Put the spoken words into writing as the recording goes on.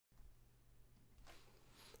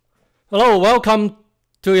Hello, welcome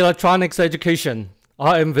to Electronics Education.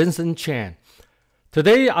 I am Vincent Chang.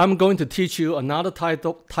 Today I'm going to teach you another type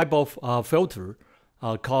of filter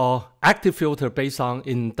called active filter based on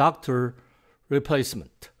inductor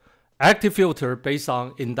replacement. Active filter based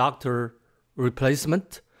on inductor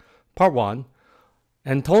replacement. Part 1.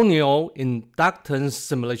 Antoniou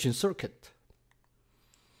Inductance-Simulation circuit.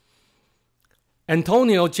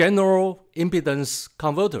 Antoniou general impedance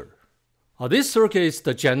converter. This circuit is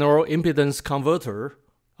the general impedance converter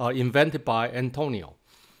invented by Antoniou.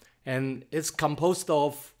 And it's composed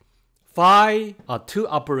of 2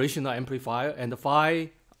 operational amplifiers and 5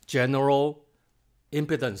 general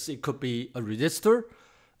impedance. It could be a resistor,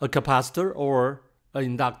 a capacitor, or an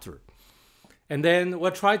inductor. And then we'll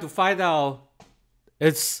try to find out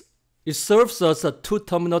it serves as a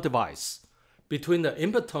 2-terminal device between the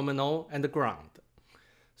input terminal and the ground.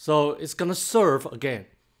 So it's going to serve, again,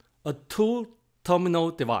 a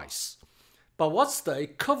 2-terminal device. But what's the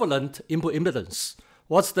equivalent input impedance?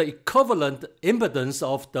 What's the equivalent impedance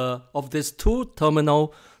of this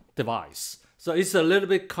 2-terminal device? So it's a little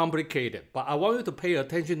bit complicated, but I want you to pay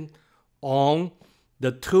attention on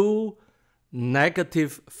the 2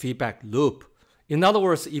 negative feedback loop. In other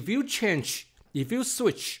words, if you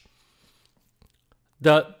switch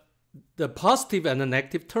the positive and the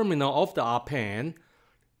negative terminal of the op-amp,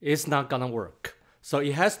 it's not gonna work. So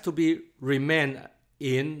it has to remain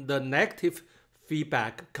in the negative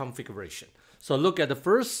feedback configuration. So look at the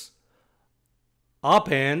first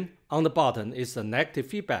op-amp on the bottom is a negative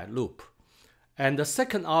feedback loop. And the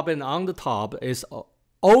second op-amp on the top is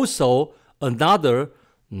also another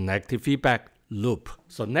negative feedback loop.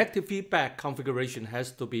 So negative feedback configuration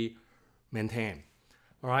has to be maintained.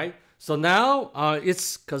 All right. So now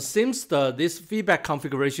seems this feedback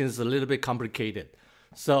configuration is a little bit complicated.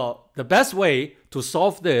 So the best way to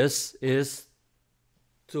solve this is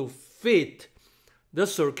to fit the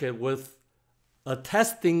circuit with a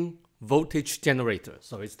testing voltage generator.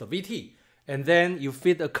 So it's the VT. And then you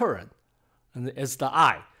fit a current, and it's the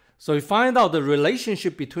I. So you find out the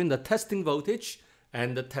relationship between the testing voltage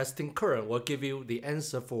and the testing current will give you the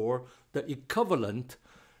answer for the equivalent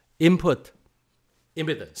input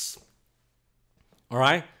impedance. All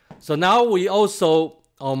right. So now we also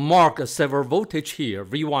mark several voltage here,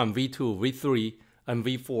 V1, V2, V3, and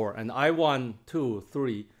V4, and I1, 2,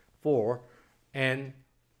 3, 4, and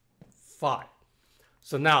 5.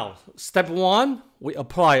 So now, step 1, we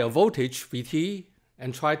apply a voltage, VT,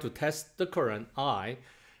 and try to test the current, I.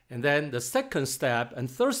 And then the second step and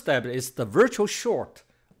third step is the virtual short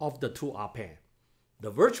of the 2 op-amp.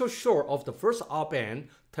 The virtual short of the first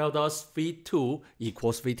op-amp tells us V2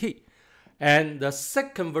 equals VT. And the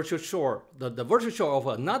second virtual short, the virtual short of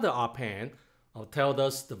another op-amp tells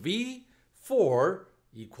us the V4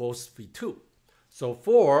 equals V2. So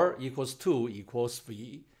 4 equals 2 equals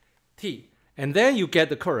VT. And then you get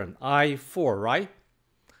the current, I4, right?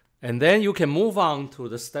 And then you can move on to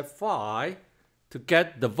the step 5 to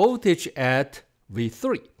get the voltage at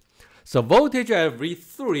V3. So voltage at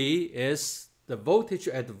V3 is the voltage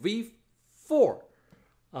at V4.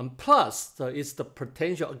 Plus, so it's the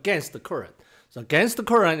potential against the current. So against the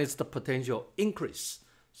current, it's the potential increase.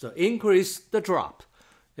 So increase the drop.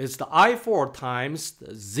 It's the I4 times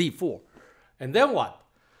the Z4. And then what?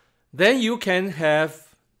 Then you can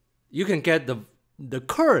get the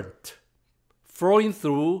current flowing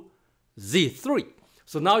through Z3.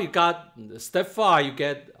 So now you got step 5,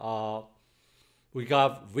 we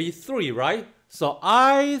got V3, right? So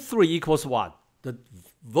I3 equals what? The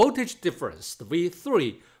voltage difference, the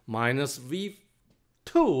V3 minus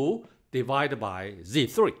V2 divided by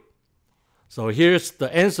Z3. So here's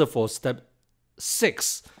the answer for step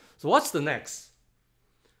 6. So what's the next?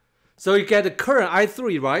 So you get the current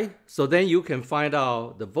I3, right? So then you can find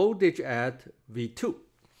out the voltage at V2.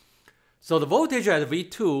 So the voltage at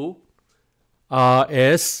V2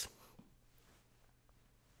 is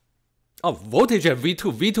voltage at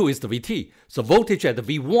V2. V2 is the VT. So voltage at the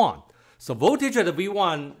V1. So voltage at the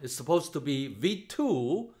V1 is supposed to be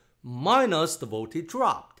V2 minus the voltage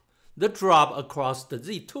dropped. The drop across the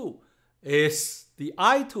Z2 is the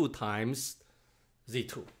I2 times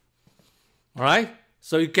Z2. All right?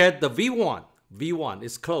 So you get the V1. V1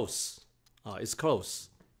 is close. It's close.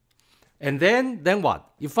 And then what?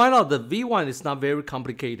 You find out the V1 is not very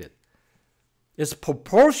complicated. It's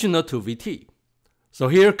proportional to VT. So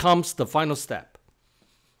here comes the final step.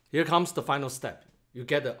 Here comes the final step. You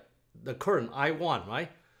get the current I1, right?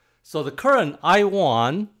 So the current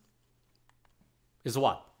I1 is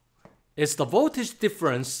what? It's the voltage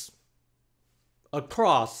difference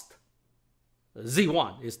across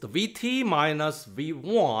Z1. It's the VT minus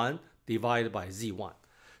V1 divided by Z1.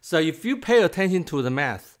 So if you pay attention to the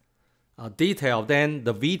math detail, then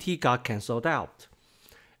the VT got canceled out.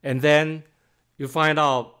 And then you find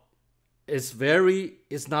out it's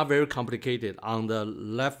not very complicated on the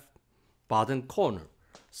left bottom corner.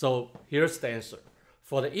 So here's the answer.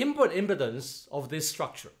 For the input impedance of this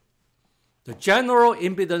structure, the general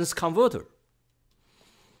impedance converter,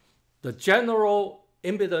 the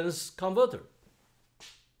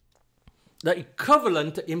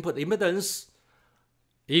equivalent input impedance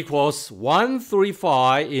equals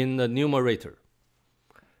 135 in the numerator,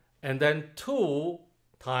 and then 2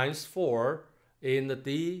 times 4 in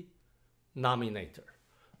the denominator.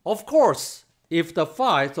 Of course, if the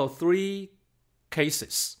phi, so 3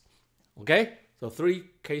 cases, okay? So 3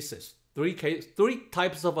 cases, 3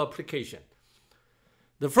 types of application.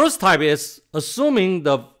 The first type is assuming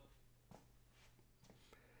the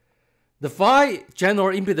phi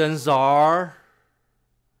general impedance are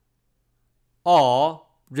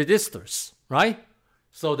all resistors, right?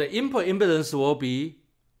 So the input impedance will be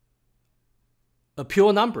a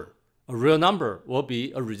pure number. A real number will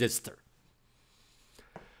be a resistor.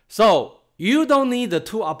 So you don't need the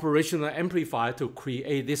 2 operational amplifier to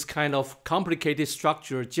create this kind of complicated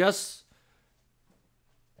structure just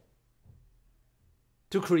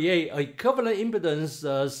to create an equivalent impedance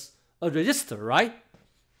as a resistor, right?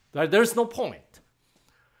 There's no point.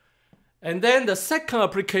 And then the second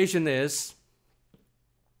application is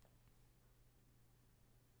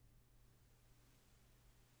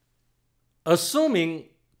assuming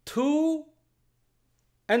 2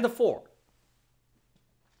 and 4.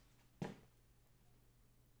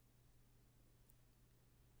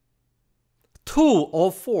 2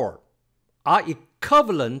 or 4 are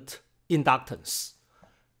equivalent inductance.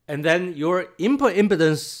 And then your input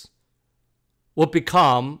impedance will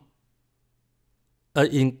become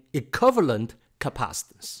an equivalent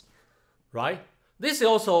capacitance, right? This is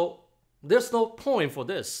also, there's no point for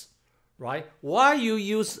this, right? Why you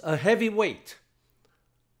use a heavyweight,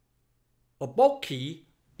 a bulky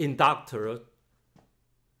inductor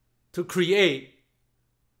to create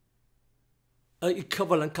an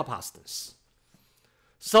equivalent capacitance?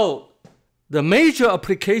 So the major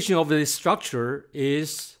application of this structure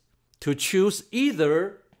is to choose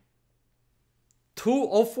either 2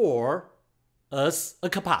 or 4 as a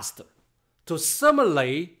capacitor to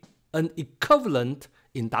simulate an equivalent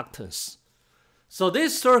inductance. So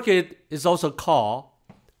this circuit is also called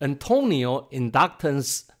Antoniou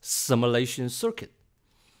Inductance-Simulation circuit.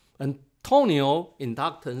 Antoniou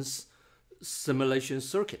Inductance-Simulation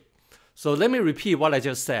circuit. So let me repeat what I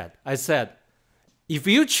just said. I said, if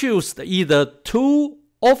you choose either 2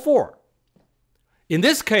 or 4, in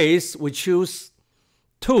this case, we choose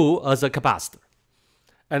 2 as a capacitor,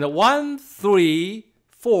 and 1, 3,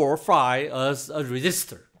 4, 5 as a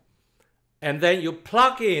resistor. And then you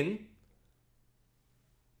plug in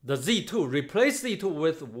the Z2, replace Z2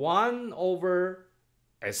 with 1 over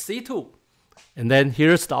SC2. And then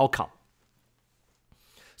here's the outcome.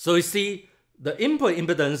 So you see, the input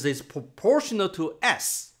impedance is proportional to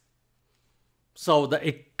S. So the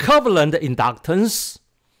equivalent inductance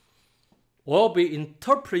will be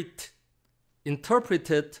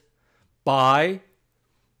interpreted by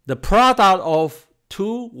the product of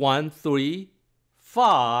 2, 1, 3,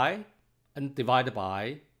 5, and divided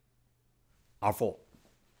by R4.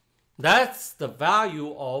 That's the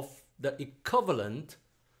value of the equivalent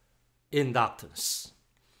inductance.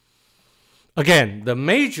 Again, the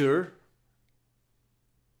major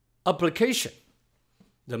application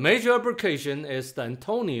is the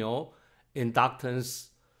Antoniou inductance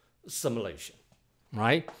simulation,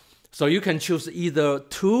 right? So you can choose either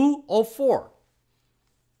 2 or 4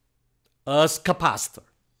 as capacitor,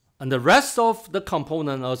 and the rest of the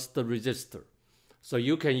component as the resistor. So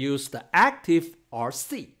you can use the active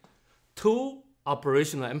RC, 2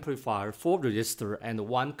 operational amplifier, 4 resistor, and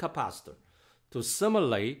 1 capacitor to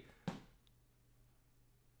simulate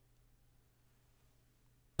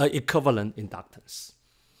an equivalent inductance.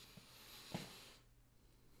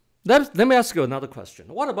 Let me ask you another question.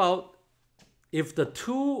 What about if the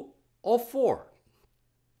 2 or 4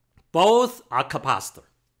 both are capacitor?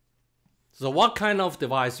 So what kind of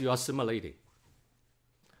device you are simulating?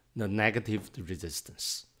 The negative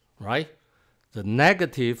resistance, right? The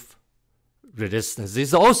negative resistance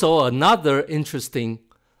is also another interesting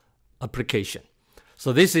application.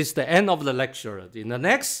 So this is the end of the lecture. In the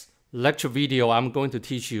next lecture video, I'm going to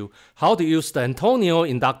teach you how to use the Antoniou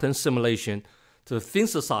inductance simulation to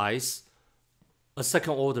synthesize a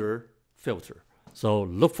second order filter. So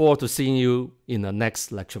look forward to seeing you in the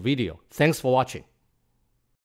next lecture video. Thanks for watching.